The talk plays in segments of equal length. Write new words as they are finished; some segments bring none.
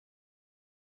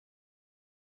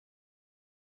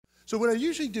So what I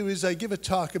usually do is I give a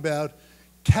talk about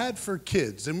CAD for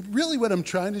kids. And really what I'm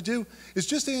trying to do is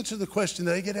just answer the question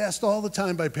that I get asked all the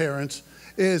time by parents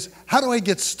is, how do I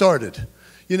get started?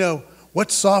 You know, what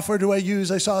software do I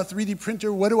use? I saw a 3D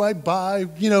printer, what do I buy?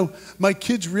 You know, my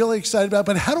kid's really excited about,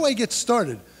 but how do I get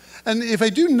started? And if I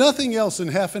do nothing else in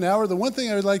half an hour, the one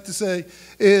thing I would like to say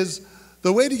is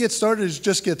the way to get started is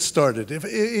just get started.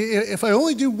 If I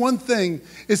only do one thing,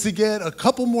 is to get a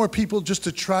couple more people just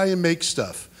to try and make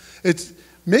stuff.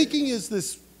 Making is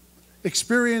this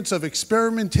experience of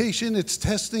experimentation, it's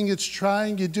testing, it's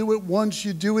trying. You do it once,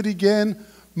 you do it again.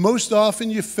 Most often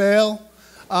you fail.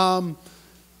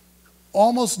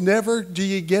 Almost never do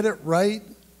you get it right.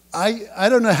 I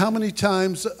don't know how many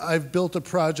times I've built a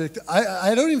project.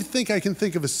 I don't even think I can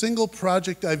think of a single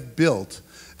project I've built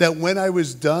that when I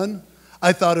was done,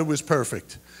 I thought it was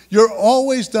perfect. You're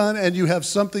always done and you have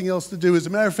something else to do. As a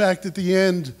matter of fact, at the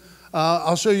end,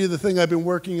 I'll show you the thing I've been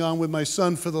working on with my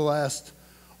son for the last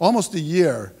almost a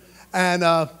year. And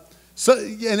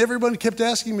everyone kept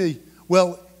asking me,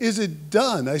 well, is it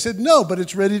done? I said, no, but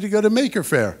it's ready to go to Maker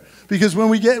Faire. Because when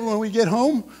we get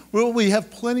home, we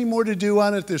have plenty more to do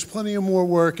on it. There's plenty of more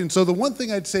work. And so the one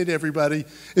thing I'd say to everybody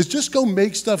is just go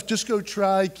make stuff, just go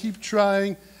try, keep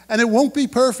trying. And it won't be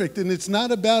perfect. And it's not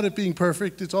about it being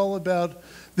perfect. It's all about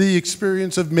the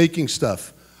experience of making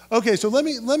stuff. Okay, so let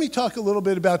me talk a little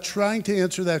bit about trying to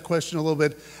answer that question a little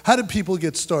bit. How did people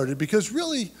get started? Because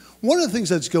really, one of the things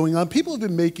that's going on, people have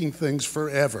been making things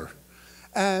forever.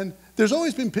 And there's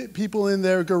always been people in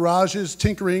their garages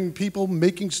tinkering, people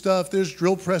making stuff. There's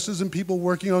drill presses and people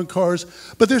working on cars.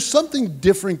 But there's something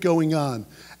different going on.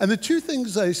 And the two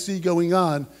things I see going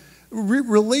on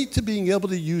relate to being able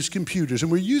to use computers.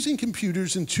 And we're using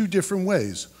computers in two different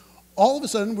ways. All of a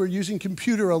sudden, we're using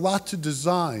computer a lot to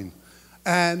design.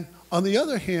 And on the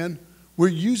other hand, we're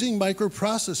using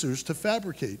microprocessors to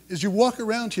fabricate. As you walk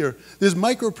around here, there's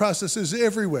microprocessors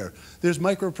everywhere. There's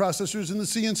microprocessors in the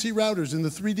CNC routers, in the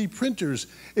 3D printers.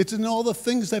 It's in all the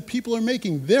things that people are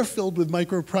making. They're filled with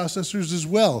microprocessors as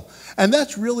well. And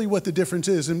that's really what the difference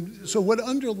is. And so what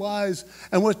underlies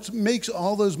and what makes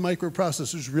all those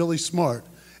microprocessors really smart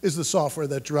is the software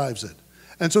that drives it.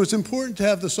 And so it's important to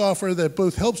have the software that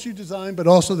both helps you design but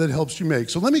also that helps you make.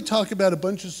 So let me talk about a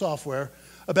bunch of software,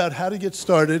 about how to get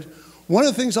started. One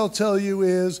of the things I'll tell you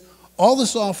is all the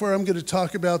software I'm going to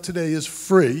talk about today is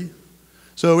free.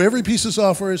 So every piece of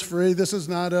software is free. This is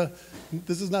not a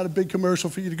big commercial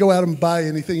for you to go out and buy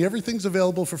anything. Everything's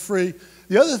available for free.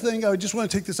 The other thing, I just want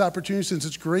to take this opportunity, since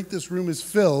it's great this room is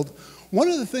filled. One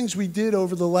of the things we did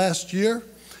over the last year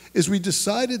is we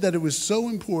decided that it was so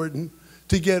important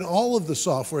to get all of the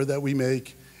software that we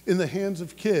make in the hands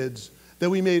of kids, that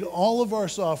we made all of our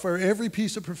software, every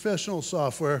piece of professional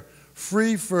software,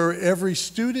 free for every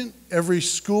student, every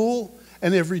school,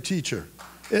 and every teacher.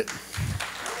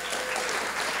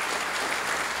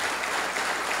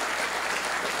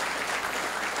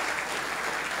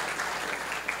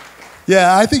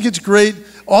 Yeah, I think it's great.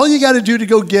 All you got to do to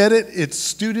go get it, it's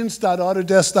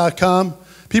students.autodesk.com.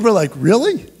 People are like,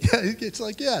 really? Yeah, it's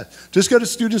like, yeah. Just go to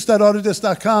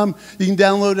students.autodesk.com. You can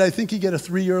download it. I think you get a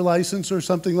 3-year license or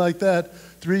something like that.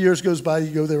 3 years goes by,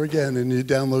 you go there again, and you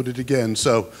download it again.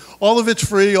 So all of it's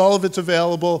free, all of it's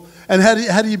available. And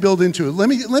how do you build into it? Let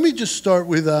me just start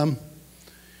with, here,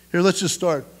 let's just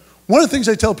start. One of the things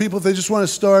I tell people if they just want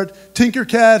to start,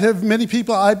 Tinkercad, have many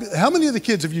people, how many of the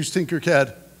kids have used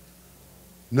Tinkercad?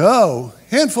 No,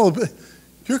 handful.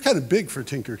 You're kind of big for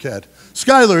Tinkercad.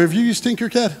 Skylar, have you used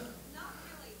Tinkercad? Not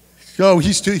really. Oh,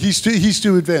 he's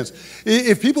too advanced.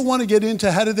 If people want to get into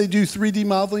how do they do 3D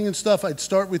modeling and stuff, I'd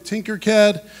start with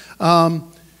Tinkercad.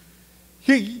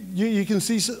 Here you can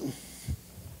see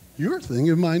your thing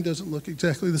of mine doesn't look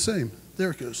exactly the same.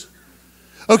 There it goes.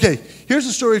 Okay, here's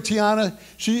the story of Tiana.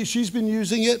 She's been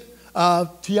using it.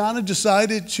 Tiana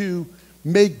decided to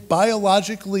make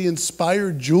biologically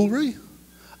inspired jewelry.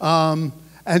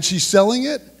 And she's selling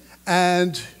it,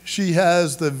 and she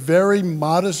has the very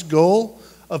modest goal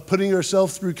of putting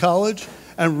herself through college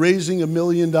and raising $1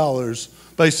 million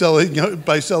by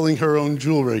selling her own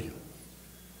jewelry.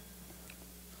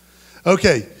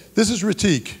 Okay, this is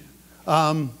Ratik.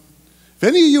 If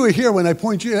any of you are here when I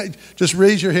point you, just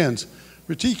raise your hands.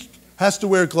 Ratik has to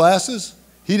wear glasses.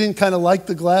 He didn't kind of like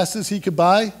the glasses he could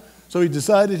buy, so he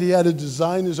decided he had to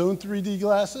design his own 3D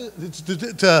glasses,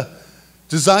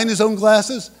 design his own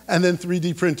glasses, and then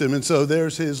 3D print them. And so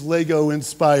there's his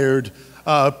Lego-inspired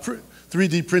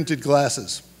 3D printed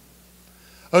glasses.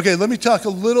 Okay, let me talk a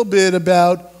little bit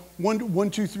about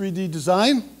 123D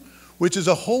design, which is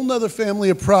a whole nother family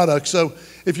of products. So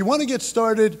if you want to get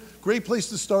started, great place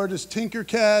to start is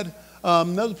Tinkercad.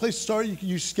 Another place to start, you can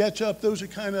use SketchUp. Those are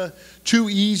kind of two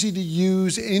easy to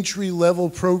use entry-level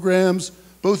programs,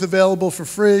 both available for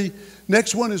free.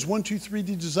 Next one is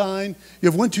 123D Design.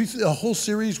 You have a whole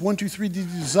series, 123D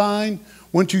Design,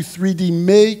 123D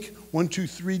Make,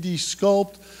 123D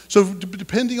Sculpt. So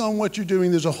depending on what you're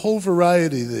doing, there's a whole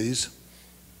variety of these.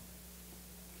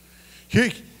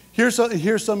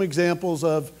 Here's some examples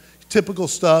of typical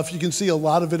stuff. You can see a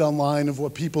lot of it online of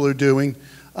what people are doing.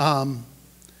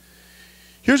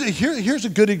 Here's a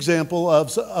good example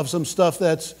of some stuff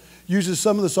that uses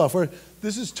some of the software.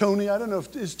 This is Tony. I don't know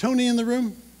is Tony in the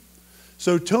room?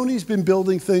 So Tony's been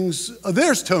building things. Oh,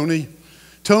 there's Tony.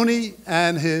 Tony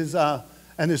and his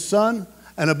son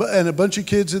and a bunch of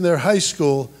kids in their high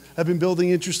school have been building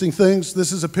interesting things.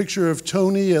 This is a picture of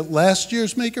Tony at last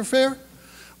year's Maker Faire.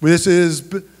 This is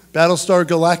Battlestar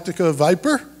Galactica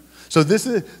Viper. So this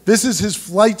is his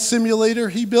flight simulator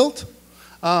he built.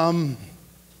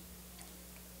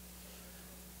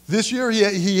 This year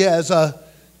he has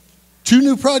two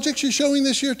new projects you're showing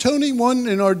this year, Tony. One,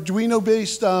 an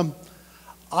Arduino-based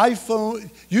iPhone,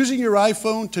 using your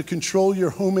iPhone to control your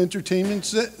home entertainment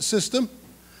system.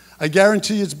 I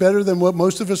guarantee it's better than what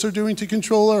most of us are doing to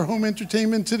control our home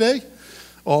entertainment today.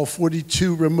 All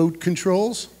 42 remote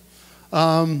controls.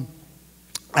 And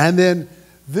then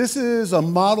this is a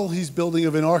model he's building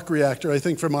of an arc reactor, I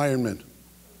think from Ironman.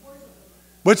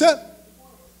 What's that?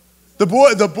 The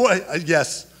boy,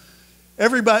 yes.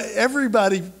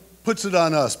 Everybody puts it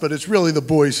on us, but it's really the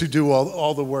boys who do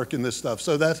all the work in this stuff.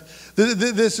 So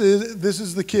this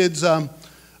is the kid's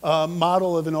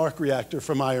model of an arc reactor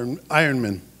from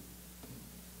Ironman.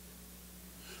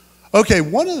 Okay,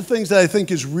 one of the things that I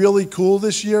think is really cool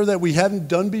this year that we hadn't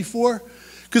done before,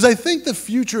 because I think the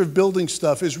future of building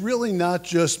stuff is really not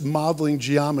just modeling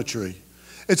geometry.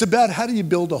 It's about how do you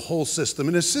build a whole system.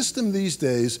 And a system these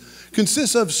days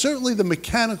consists of certainly the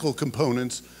mechanical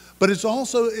components, but it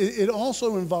also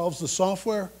involves the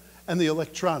software and the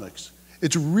electronics.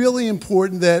 It's really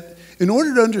important that in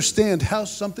order to understand how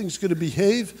something's going to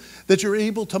behave, that you're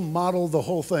able to model the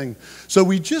whole thing. So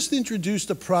we just introduced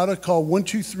a product called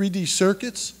 123D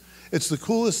Circuits. It's the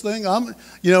coolest thing. I'm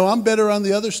better on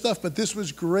the other stuff, but this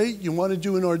was great. You want to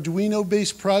do an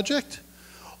Arduino-based project?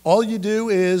 All you do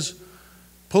is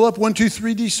pull up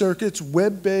 123D Circuits,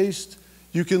 web-based.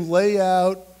 You can lay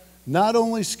out not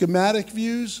only schematic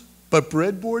views, but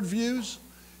breadboard views.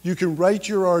 You can write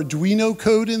your Arduino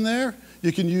code in there.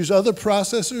 You can use other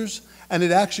processors, and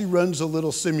it actually runs a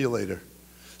little simulator.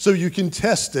 So you can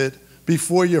test it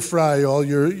before you fry all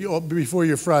your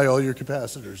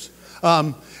capacitors.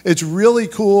 It's really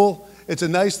cool. It's a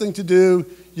nice thing to do.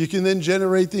 You can then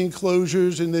generate the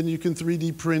enclosures, and then you can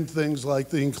 3D print things like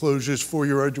the enclosures for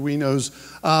your Arduinos.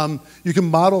 You can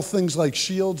model things like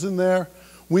shields in there.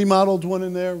 We modeled one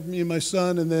in there, me and my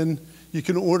son, and then you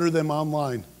can order them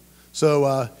online.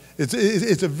 So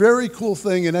it's a very cool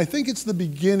thing, and I think it's the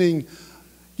beginning.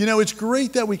 You know, it's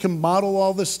great that we can model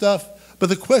all this stuff, but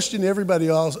the question everybody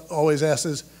always asks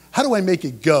is, how do I make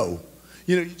it go?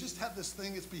 You know, you just have this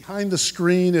thing, it's behind the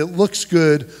screen, it looks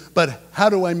good, but how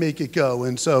do I make it go?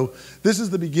 And so this is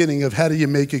the beginning of how do you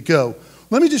make it go.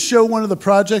 Let me just show one of the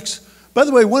projects. By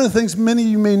the way, one of the things many of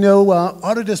you may know,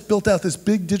 Autodesk built out this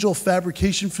big digital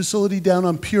fabrication facility down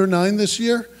on Pier 9 this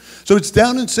year. So it's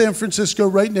down in San Francisco,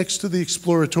 right next to the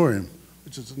Exploratorium,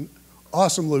 which is an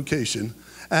awesome location.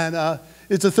 And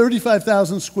it's a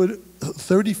 35,000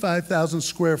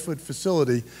 square foot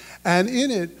facility. And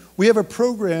in it, we have a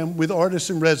program with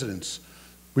artists in residence.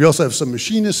 We also have some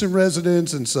machinists in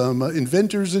residence and some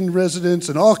inventors in residence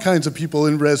and all kinds of people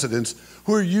in residence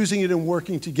who are using it and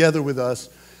working together with us.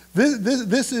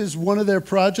 This is one of their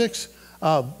projects,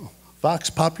 Vox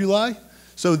Populi.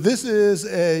 So this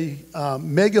is a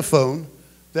megaphone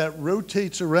that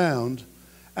rotates around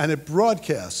and it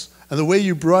broadcasts. And the way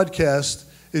you broadcast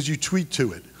is you tweet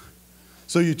to it.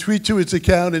 So you tweet to its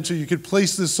account, and so you could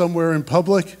place this somewhere in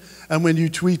public, and when you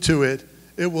tweet to it,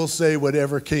 it will say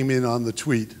whatever came in on the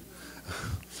tweet.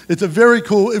 It's a very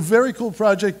cool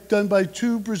project done by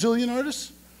two Brazilian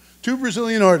artists.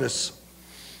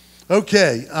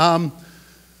 Okay.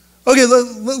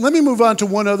 Let me move on to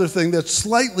one other thing that's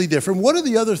slightly different. One of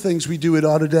the other things we do at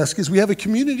Autodesk is we have a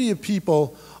community of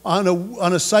people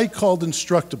on a site called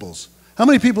Instructables. How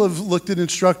many people have looked at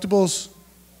Instructables?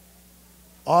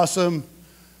 Awesome.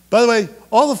 By the way,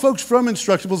 all the folks from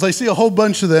Instructables, I see a whole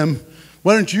bunch of them.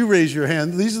 Why don't you raise your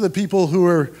hand? These are the people who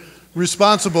are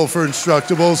responsible for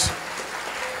Instructables.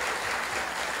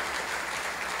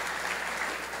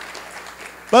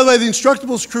 By the way, the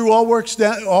Instructables crew all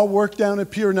work down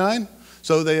at Pier 9.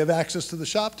 So they have access to the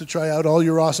shop to try out all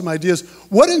your awesome ideas.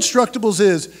 What Instructables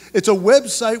is, it's a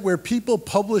website where people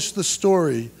publish the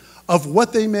story of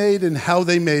what they made and how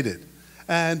they made it.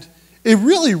 And it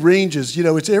really ranges, you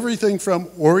know, it's everything from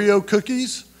Oreo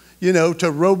cookies, you know,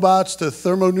 to robots, to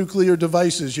thermonuclear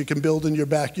devices you can build in your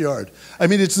backyard. I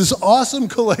mean, it's this awesome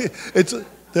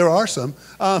there are some.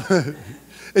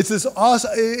 It's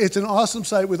an awesome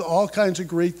site with all kinds of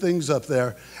great things up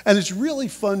there. And it's really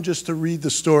fun just to read the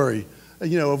story,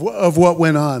 you know, of what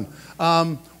went on.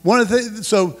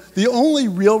 So the only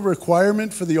real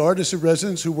requirement for the artists and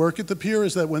residents who work at the pier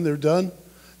is that when they're done,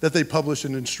 that they publish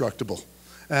an Instructable.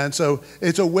 And so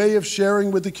it's a way of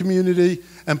sharing with the community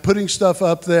and putting stuff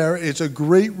up there. It's a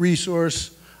great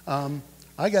resource.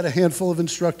 I got a handful of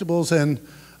Instructables, and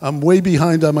I'm way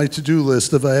behind on my to-do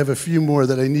list if I have a few more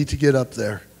that I need to get up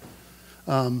there.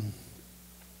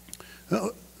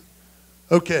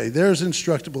 Okay, there's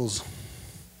Instructables.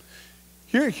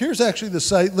 Here's actually the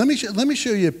site. Let me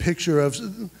show you a picture of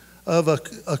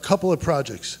a couple of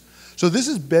projects. So this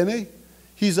is Benny.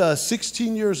 He's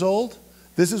 16 years old.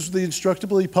 This is the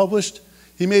Instructable he published.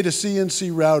 He made a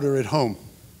CNC router at home.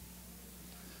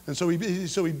 And so he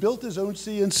built his own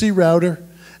CNC router,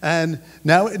 and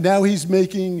now he's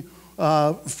making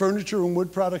furniture and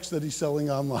wood products that he's selling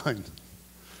online.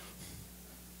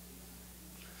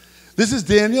 This is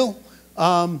Daniel.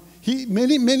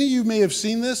 Many of you may have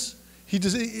seen this.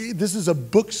 This is a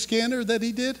book scanner that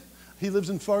he did. He lives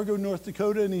in Fargo, North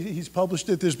Dakota, and he's published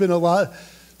it. There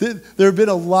have been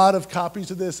a lot of copies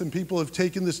of this, and people have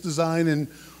taken this design and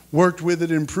worked with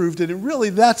it, improved it, and really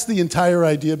that's the entire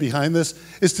idea behind this,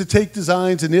 is to take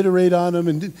designs and iterate on them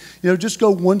and, you know, just go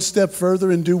one step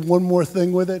further and do one more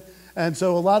thing with it. And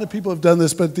so a lot of people have done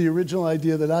this, but the original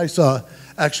idea that I saw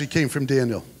actually came from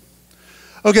Daniel.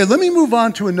 Okay, let me move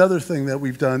on to another thing that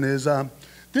we've done is,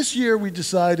 this year we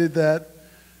decided that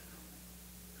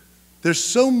there's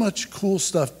so much cool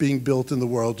stuff being built in the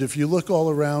world. If you look all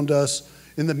around us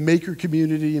in the maker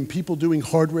community and people doing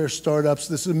hardware startups,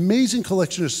 this amazing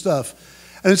collection of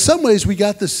stuff. And in some ways we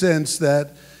got the sense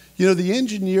that, you know, the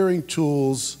engineering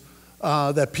tools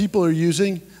that people are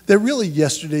using, they're really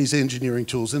yesterday's engineering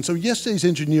tools. And so yesterday's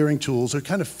engineering tools are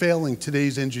kind of failing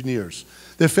today's engineers.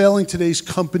 They're failing today's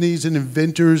companies and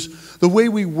inventors. The way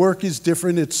we work is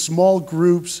different. It's small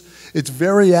groups. It's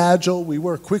very agile. We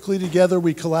work quickly together.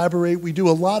 We collaborate. We do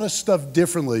a lot of stuff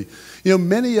differently. You know,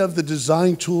 many of the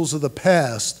design tools of the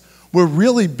past were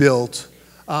really built,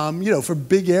 you know, for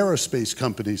big aerospace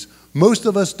companies. Most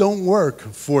of us don't work,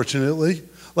 fortunately,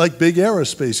 like big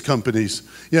aerospace companies.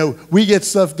 You know, we get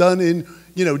stuff done in,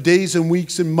 you know, days and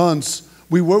weeks and months.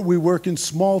 We work in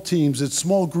small teams, it's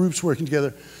small groups working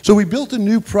together. So we built a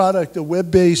new product, a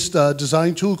web-based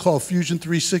design tool called Fusion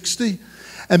 360.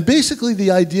 And basically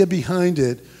the idea behind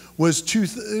it was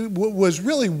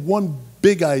really one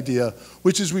big idea,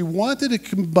 which is we wanted to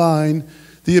combine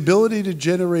the ability to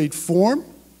generate form,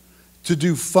 to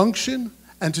do function,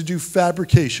 and to do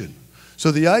fabrication.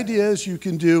 So the idea is you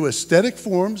can do aesthetic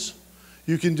forms,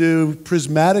 you can do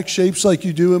prismatic shapes like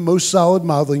you do in most solid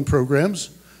modeling programs,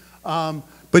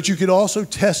 but you could also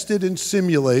test it and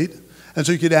simulate. And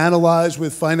so you could analyze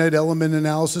with finite element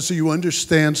analysis so you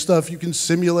understand stuff. You can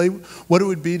simulate what it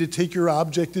would be to take your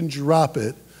object and drop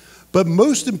it. But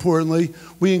most importantly,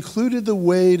 we included the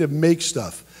way to make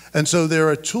stuff. And so there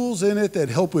are tools in it that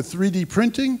help with 3D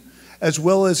printing, as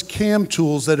well as CAM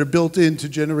tools that are built in to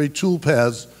generate tool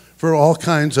paths for all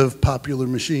kinds of popular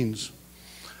machines.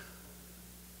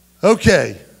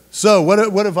 Okay, so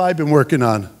what have I been working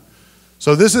on?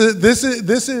 So this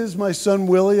is my son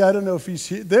Willie. I don't know if he's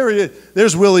here. There he is.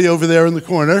 There's Willie over there in the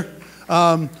corner.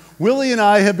 Willie and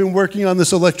I have been working on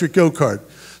this electric go-kart.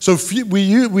 So we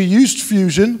used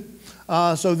Fusion.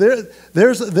 So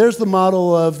there's the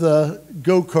model of the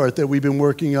go-kart that we've been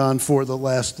working on for the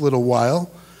last little while.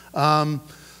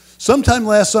 Sometime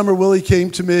last summer, Willie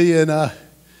came to me and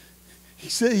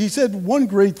he said one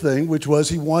great thing, which was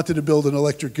he wanted to build an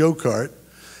electric go-kart.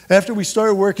 After we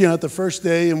started working on it the first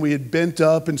day and we had bent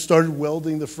up and started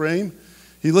welding the frame,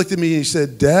 he looked at me and he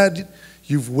said, "Dad,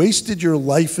 you've wasted your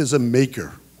life as a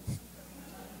maker."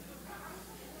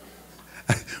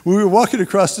 We were walking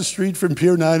across the street from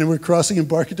Pier 9 and we're crossing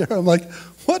Embarcadero. I'm like,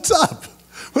 "What's up?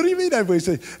 What do you mean I've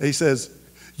wasted?" And he says,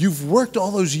 "You've worked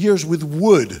all those years with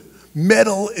wood.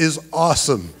 Metal is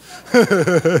awesome."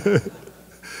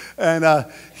 And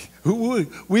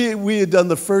we had done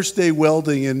the first day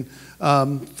welding, and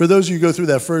for those of you who go through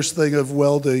that first thing of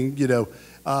welding, you know,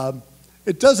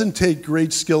 It doesn't take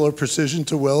great skill or precision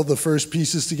to weld the first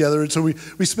pieces together. And so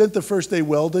we spent the first day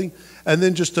welding, and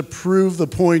then just to prove the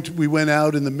point, we went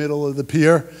out in the middle of the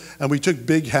pier, and we took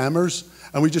big hammers,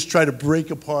 and we just tried to break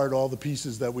apart all the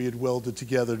pieces that we had welded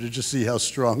together to just see how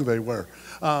strong they were.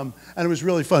 And it was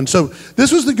really fun. So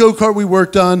this was the go-kart we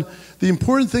worked on. The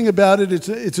important thing about it,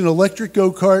 it's an electric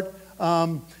go-kart.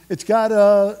 It's got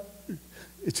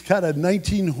a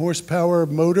 19 horsepower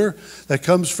motor that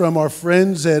comes from our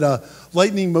friends at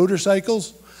Lightning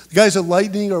Motorcycles. The guys at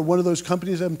Lightning are one of those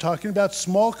companies I'm talking about,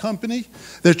 small company.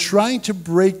 They're trying to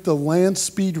break the land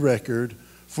speed record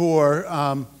for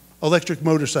electric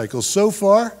motorcycles. So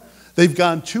far, they've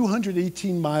gone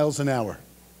 218 miles an hour.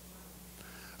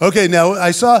 Okay, now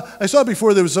I saw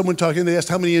before there was someone talking, they asked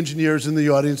how many engineers in the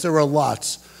audience. There were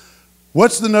lots.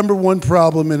 What's the number one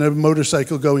problem in a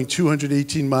motorcycle going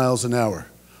 218 miles an hour?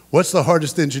 What's the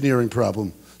hardest engineering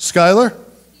problem? Skylar?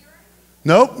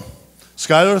 Nope.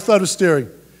 Skylar thought of steering.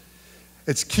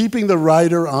 It's keeping the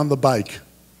rider on the bike.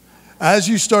 As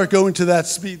you start going to that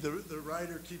speed, the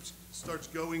rider starts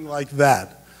going like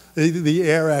that. The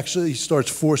air actually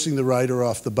starts forcing the rider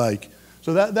off the bike.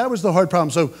 So that was the hard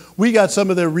problem. So we got some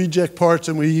of their reject parts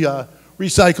and we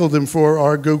recycled them for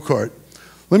our go-kart.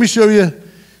 Let me show you.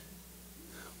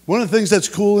 One of the things that's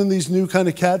cool in these new kind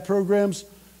of CAD programs,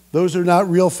 those are not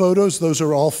real photos, those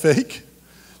are all fake.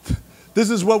 This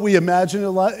is what we imagine it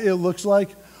looks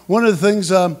like. One of the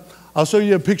things, I'll show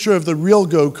you a picture of the real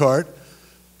go-kart.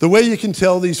 The way you can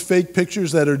tell these fake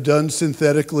pictures that are done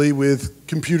synthetically with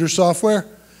computer software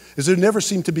is there never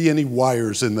seem to be any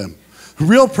wires in them.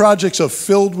 Real projects are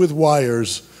filled with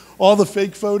wires. All the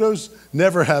fake photos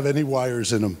never have any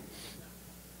wires in them.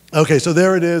 Okay, so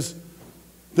there it is.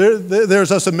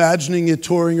 There's us imagining it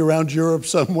touring around Europe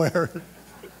somewhere.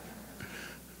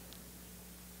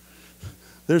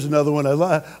 There's another one.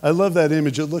 I love that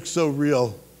image. It looks so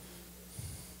real.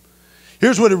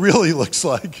 Here's what it really looks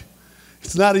like.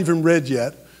 It's not even red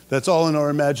yet. That's all in our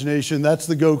imagination. That's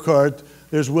the go-kart.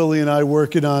 There's Willie and I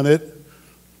working on it.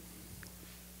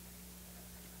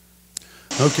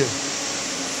 Okay.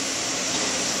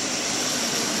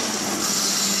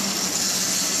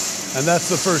 And that's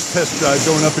the first test drive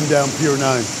going up and down Pier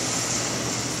 9.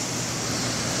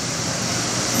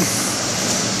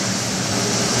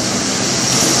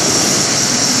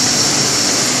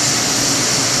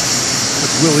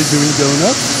 Willie doing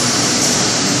donuts.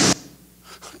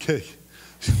 Okay.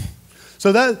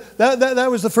 So that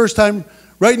was the first time.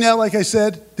 Right now, like I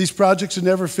said, these projects are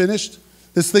never finished.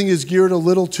 This thing is geared a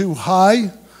little too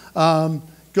high.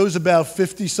 Goes about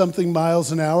 50-something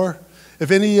miles an hour.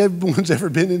 If anyone's ever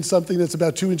been in something that's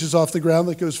about 2 inches off the ground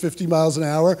that goes 50 miles an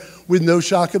hour with no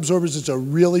shock absorbers, it's a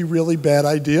really, really bad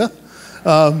idea.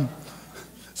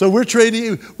 So we're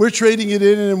trading it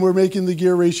in, and we're making the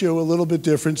gear ratio a little bit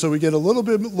different, so we get a little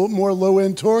bit more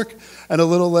low-end torque and a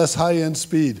little less high-end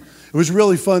speed. It was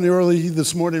really fun early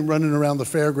this morning running around the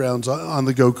fairgrounds on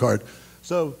the go-kart.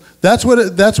 So that's what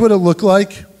it looked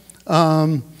like.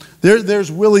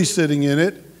 There's Willie sitting in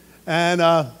it, and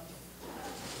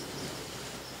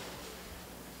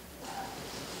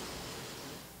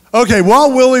okay,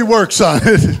 while Willie works on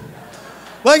it,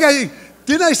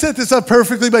 didn't I set this up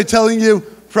perfectly by telling you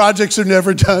projects are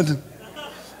never done?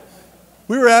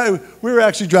 We were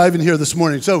actually driving here this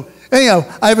morning. So anyhow,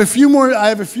 I have a few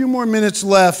more minutes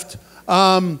left.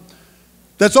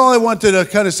 That's all I wanted to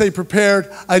kind of say prepared.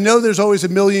 I know there's always a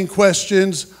million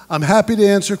questions. I'm happy to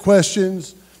answer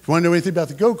questions. If you want to know anything about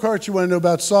the go-karts, you want to know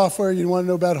about software, you want to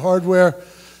know about hardware,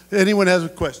 anyone has a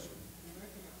question?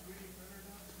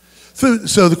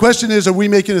 So the question is, are we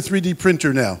making a 3D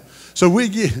printer now? So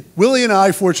Willie and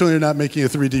I, fortunately, are not making a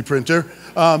 3D printer.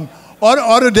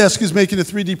 Autodesk is making a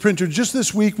 3D printer. Just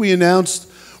this week we announced,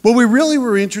 what we really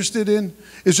were interested in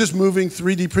is just moving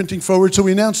 3D printing forward. So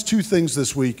we announced two things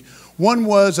this week. One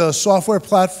was a software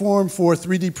platform for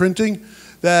 3D printing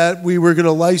that we were going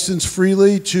to license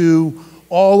freely to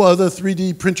all other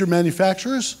 3D printer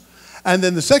manufacturers. And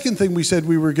then the second thing we said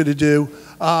we were going to do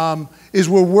is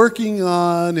we're working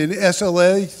on an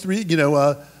SLA,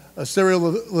 a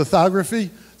stereolithography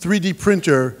 3D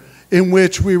printer, in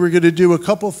which we were going to do a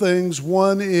couple things.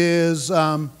 One is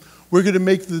we're going to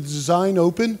make the design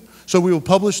open. So we will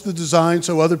publish the design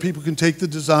so other people can take the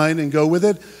design and go with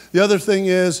it. The other thing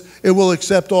is it will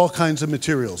accept all kinds of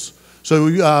materials. So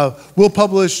we'll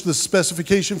publish the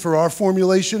specification for our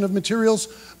formulation of materials,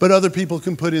 but other people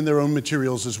can put in their own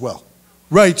materials as well.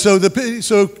 Right, so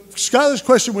Skylar's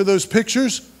question were those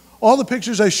pictures. All the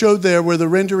pictures I showed there where the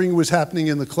rendering was happening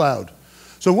in the cloud.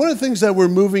 So one of the things that we're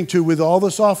moving to with all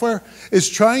the software is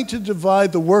trying to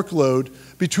divide the workload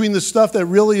between the stuff that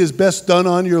really is best done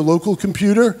on your local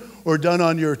computer or done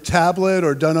on your tablet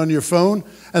or done on your phone,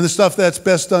 and the stuff that's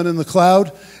best done in the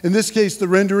cloud. In this case, the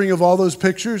rendering of all those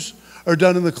pictures are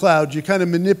done in the cloud. You kind of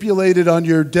manipulate it on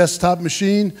your desktop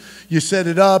machine, you set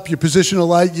it up, you position a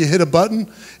light, you hit a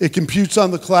button, it computes on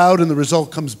the cloud, and the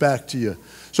result comes back to you.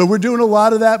 So we're doing a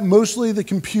lot of that, mostly the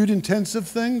compute-intensive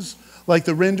things, like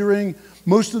the rendering.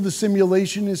 Most of the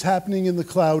simulation is happening in the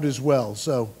cloud as well.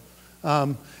 So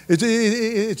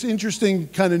it's interesting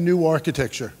kind of new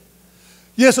architecture.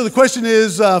 Yeah, so the question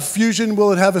is, Fusion,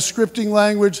 will it have a scripting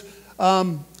language?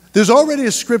 There's already a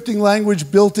scripting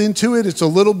language built into it. It's a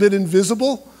little bit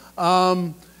invisible,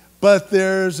 but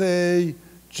there's a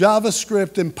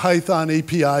JavaScript and Python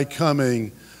API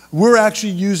coming. We're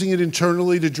actually using it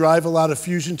internally to drive a lot of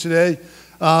Fusion today.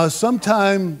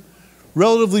 Sometime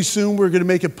relatively soon, we're going to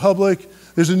make it public.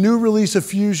 There's a new release of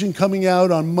Fusion coming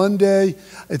out on Monday.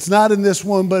 It's not in this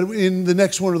one, but in the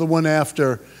next one or the one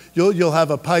after, you'll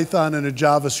have a Python and a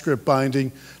JavaScript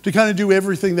binding to kind of do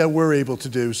everything that we're able to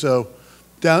do. So,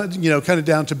 kind of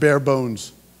down to bare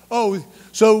bones. Oh,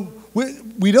 so we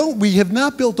have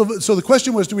not built so the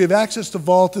question was, do we have access to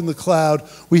Vault in the cloud?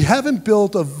 We haven't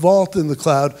built a Vault in the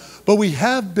cloud, but we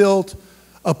have built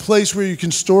a place where you can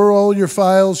store all your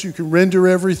files, you can render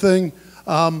everything.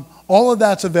 All of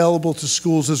that's available to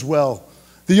schools as well.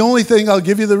 The only thing, I'll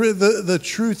give you the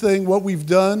true thing, what we've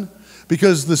done,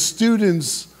 because the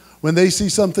students, when they see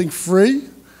something free,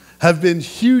 have been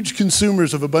huge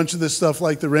consumers of a bunch of this stuff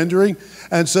like the rendering.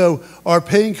 And so our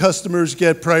paying customers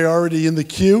get priority in the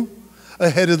queue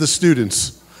ahead of the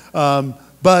students. But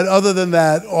other than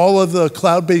that, all of the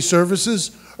cloud-based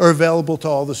services are available to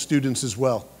all the students as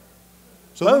well.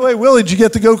 So by the way, Willie, did you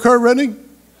get the go-kart running?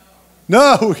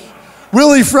 No.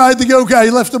 Willie fried the go-kart. He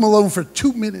left him alone for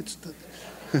 2 minutes.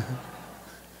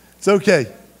 It's okay.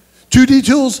 2D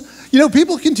tools.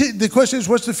 People continue. The question is,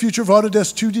 what's the future of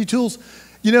Autodesk 2D tools?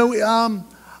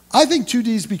 I think 2D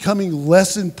is becoming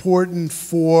less important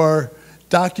for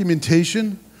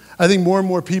documentation. I think more and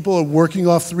more people are working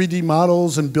off 3D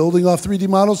models and building off 3D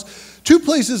models. Two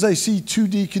places I see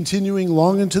 2D continuing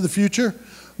long into the future.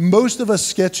 Most of us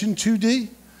sketch in 2D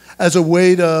as a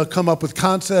way to come up with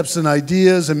concepts and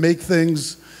ideas and make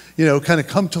things, kind of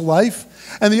come to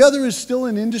life. And the other is still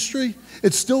in industry.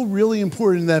 It's still really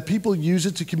important that people use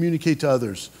it to communicate to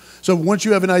others. So once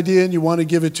you have an idea and you want to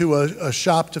give it to a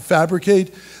shop to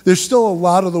fabricate, there's still a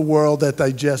lot of the world that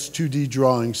digests 2D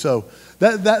drawing. So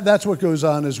that's what goes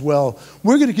on as well.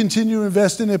 We're going to continue to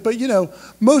invest in it, but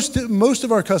most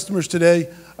of our customers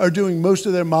today are doing most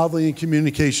of their modeling and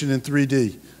communication in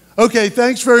 3D. Okay,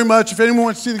 thanks very much. If anyone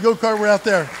wants to see the go-kart, we're out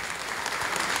there.